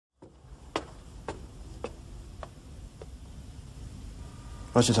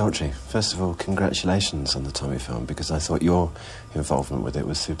Roger Daltrey, first of all, congratulations on the Tommy film, because I thought your involvement with it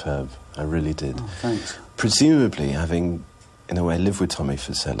was superb. I really did. Oh, thanks. Presumably, having, in a way, lived with Tommy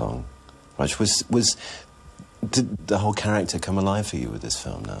for so long, Roger, did the whole character come alive for you with this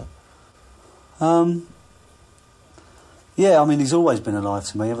film now? Yeah, I mean, he's always been alive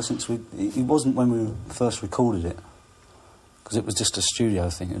to me ever since he wasn't when we first recorded it, because it was just a studio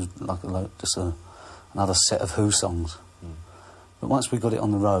thing. It was like just another set of Who songs. But once we got it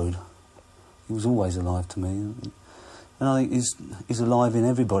on the road, he was always alive to me. And I think he's alive in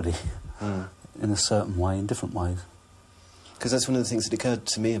everybody, in a certain way, in different ways. Because that's one of the things that occurred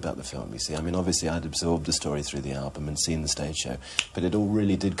to me about the film, you see. I mean, obviously I'd absorbed the story through the album and seen the stage show, but it all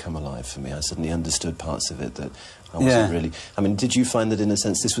really did come alive for me. I suddenly understood parts of it that I wasn't really... I mean, did you find that, in a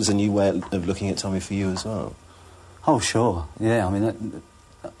sense, this was a new way of looking at Tommy for you as well? Oh, sure, yeah. I mean,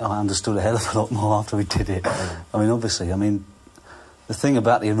 I understood a hell of a lot more after we did it. I mean, obviously, I mean... The thing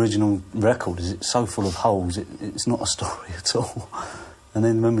about the original record is it's so full of holes, it's not a story at all. And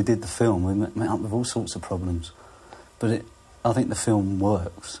then when we did the film, we met up with all sorts of problems. But I think the film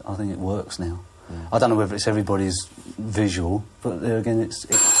works. I think it works now. I don't know whether it's everybody's visual, but there again, it's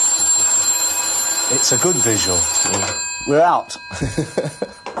a good visual. We're out.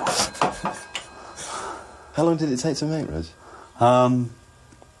 How long did it take to make, Rog?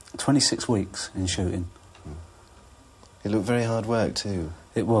 26 weeks in shooting. It looked very hard work too.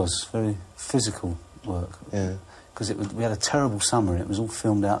 It was very physical work. Yeah. Because we had a terrible summer. It was all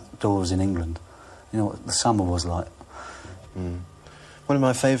filmed outdoors in England. You know what the summer was like. One of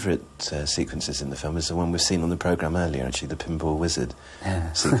my favourite sequences in the film is the one we've seen on the programme earlier, actually, the Pinball Wizard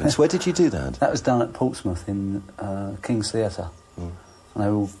sequence. Where did you do that? That was done at Portsmouth in King's Theatre. And they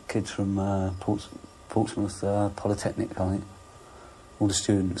were all kids from Portsmouth Polytechnic, I think. All the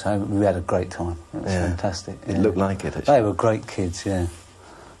students. We had a great time. It was fantastic. It looked like it, actually. They were great kids, yeah.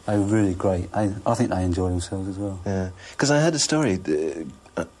 They were really great. I think they enjoyed themselves as well. Yeah. Because I heard a story,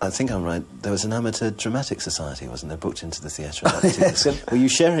 I think I'm right, there was an amateur dramatic society, wasn't there, booked into the theatre? Yes. Were you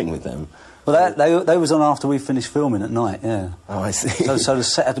sharing with them? Well, they was on after we finished filming at night, yeah. Oh, I see. So the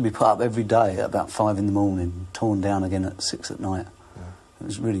set had to be put up every day at about 5 in the morning, torn down again at 6 at night. It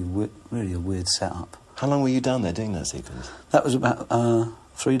was really a weird setup. How long were you down there doing that sequence? That was about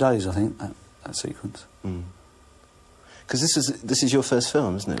 3 days, I think, that sequence. Because this is your first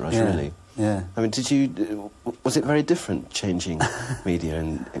film, isn't it, Roger, yeah. really? Yeah. I mean, was it very different changing media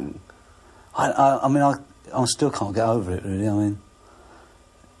in... I mean, I still can't get over it, really. I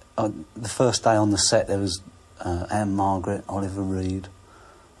mean, the first day on the set, there was Anne Margaret, Oliver Reed.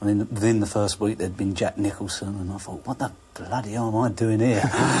 I mean, within the first week, there'd been Jack Nicholson, and I thought, what the bloody hell am I doing here?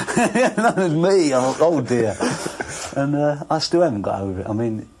 That was me. I thought, oh dear. And I still haven't got over it. I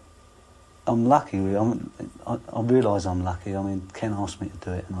mean, I'm lucky. I realise I'm lucky. I mean, Ken asked me to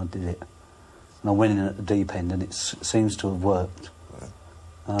do it, and I did it. And I went in at the deep end, and it seems to have worked.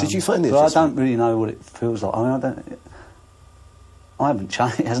 Did you find it? But I don't really know what it feels like. I mean, I haven't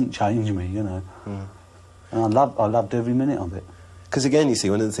changed. It hasn't changed me, you know. And I loved every minute of it. Because again, you see,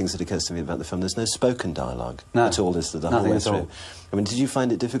 one of the things that occurs to me about the film, there's no spoken dialogue at all, is there, the whole way through? I mean, did you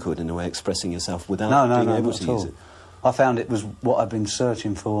find it difficult, in a way, expressing yourself without being able to use it? I found it was what I've been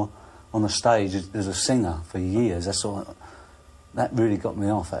searching for on the stage as a singer for years. That's all. That really got me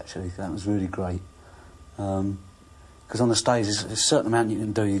off, actually. That was really great. Because on the stage, there's a certain amount you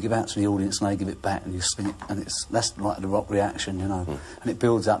can do. You give out to the audience, and they give it back, and you sing it, and that's like the rock reaction, you know. And it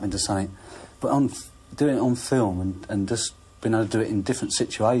builds up into something. But doing it on film and just being able to do it in different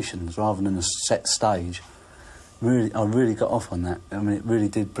situations rather than a set stage, I really got off on that. I mean, it really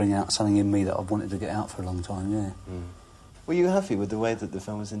did bring out something in me that I've wanted to get out for a long time, yeah. Were you happy with the way that the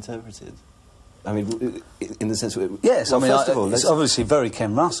film was interpreted? I mean, in the sense... Yes, well, I mean, first of all, it's obviously very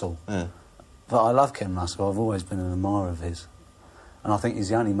Ken Russell. Yeah. But I love Ken Russell. I've always been an admirer of his. And I think he's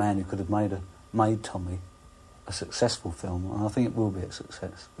the only man who could have made Tommy a successful film, and I think it will be a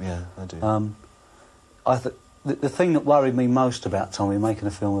success. Yeah, I do. The thing that worried me most about Tommy making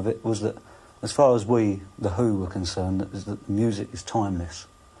a film of it was that, as far as we, the Who, were concerned, is that the music is timeless.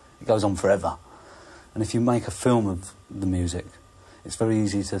 It goes on forever. And if you make a film of the music, it's very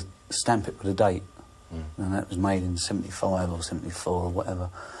easy to stamp it with a date. And that was made in 75 or 74 or whatever.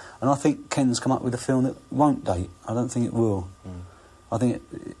 And I think Ken's come up with a film that won't date. I don't think it will. I think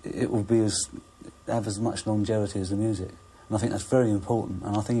it will be have as much longevity as the music. And I think that's very important,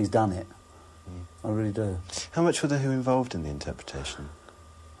 and I think he's done it. I really do. How much were the Who involved in the interpretation?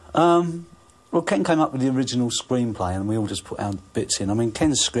 Well, Ken came up with the original screenplay, and we all just put our bits in. I mean,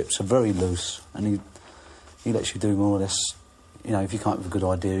 Ken's scripts are very loose, and he lets you do more or less you know, if you come up with a good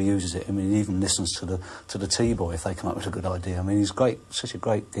idea, he uses it. I mean, he even listens to the T-Boy if they come up with a good idea. I mean, he's great, such a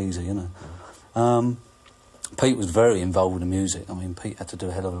great geezer, you know. Pete was very involved with the music. I mean, Pete had to do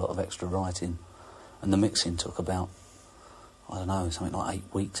a hell of a lot of extra writing, and the mixing took about, I don't know, something like 8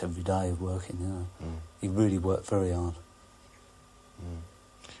 weeks every day of working, you know. He really worked very hard.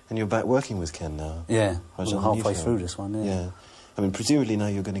 And you're back working with Ken now? Yeah, we're halfway through this one, yeah. I mean, presumably now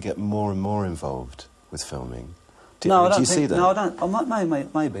you're going to get more and more involved with filming. Do you see that? No, I don't. I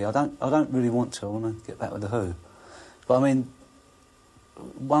might, maybe. I don't really want to. I want to get back with the Who. But I mean,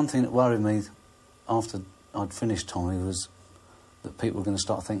 one thing that worried me after I'd finished Tommy was that people were going to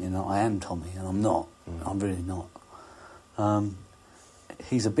start thinking that I am Tommy, and I'm not. I'm really not.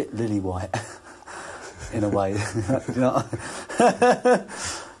 He's a bit lily white, in a way. You know?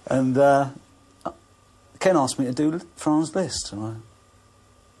 And Ken asked me to do Franz Liszt, and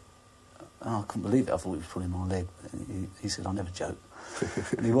I couldn't believe it. I thought he was pulling my leg. He said, "I never joke,"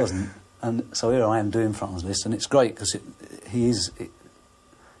 and he wasn't. And so here I am doing Franz Liszt, and it's great because he's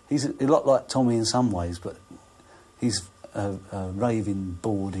a lot like Tommy in some ways, but he's a raving,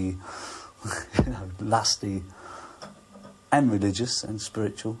 bawdy, you know, lusty, and religious and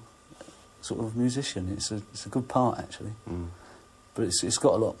spiritual sort of musician. It's a good part actually, but it's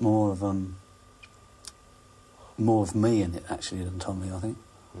got a lot more of me in it actually than Tommy, I think.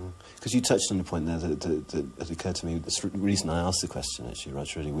 Because you touched on the point there that occurred to me. That's the reason I asked the question, actually,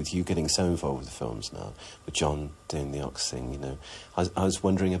 Roger, really, with you getting so involved with the films now, with John doing the Ox thing, you know. I was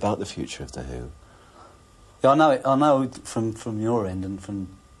wondering about the future of The Who. Yeah, I know it. I know from your end and from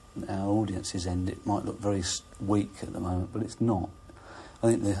our audience's end, it might look very weak at the moment, but it's not. I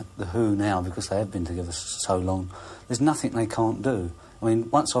think the Who now, because they have been together so long, there's nothing they can't do. I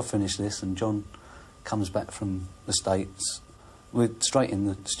mean, once I finish this and John comes back from the States, we're straight in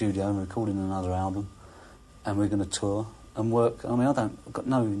the studio and recording another album, and we're going to tour and work. I mean, I've got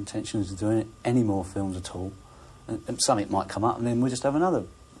no intentions of doing any more films at all. And something might come up, and then we'll just have another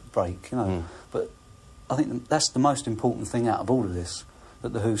break, you know. But I think that's the most important thing out of all of this,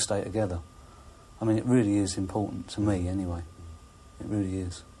 that the Who stay together. I mean, it really is important to me, anyway. It really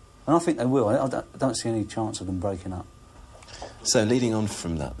is. And I think they will. I don't see any chance of them breaking up. So, leading on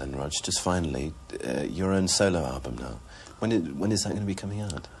from that then, Rog, just finally, your own solo album now. When is that going to be coming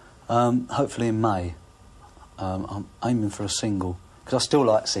out? Hopefully in May. I'm aiming for a single, because I still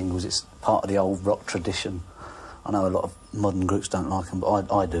like singles. It's part of the old rock tradition. I know a lot of modern groups don't like them,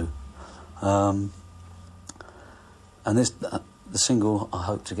 but I do. And the single I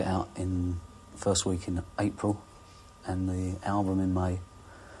hope to get out in first week in April, and the album in May,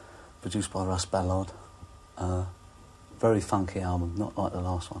 produced by Russ Ballard. Very funky album, not like the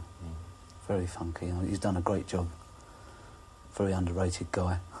last one. Very funky. You know, he's done a great job. Very underrated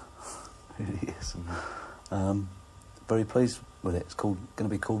guy. Really is. Very pleased with it. It's going to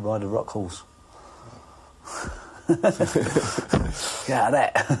be called Ride a Rock Horse. Get out of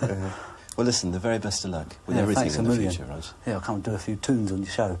that. Well, listen, the very best of luck with everything in the future, Rog. Yeah, I'll come and do a few tunes on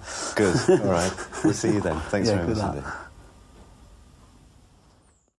your show. Good. All right. We'll see you then. Thanks very much indeed.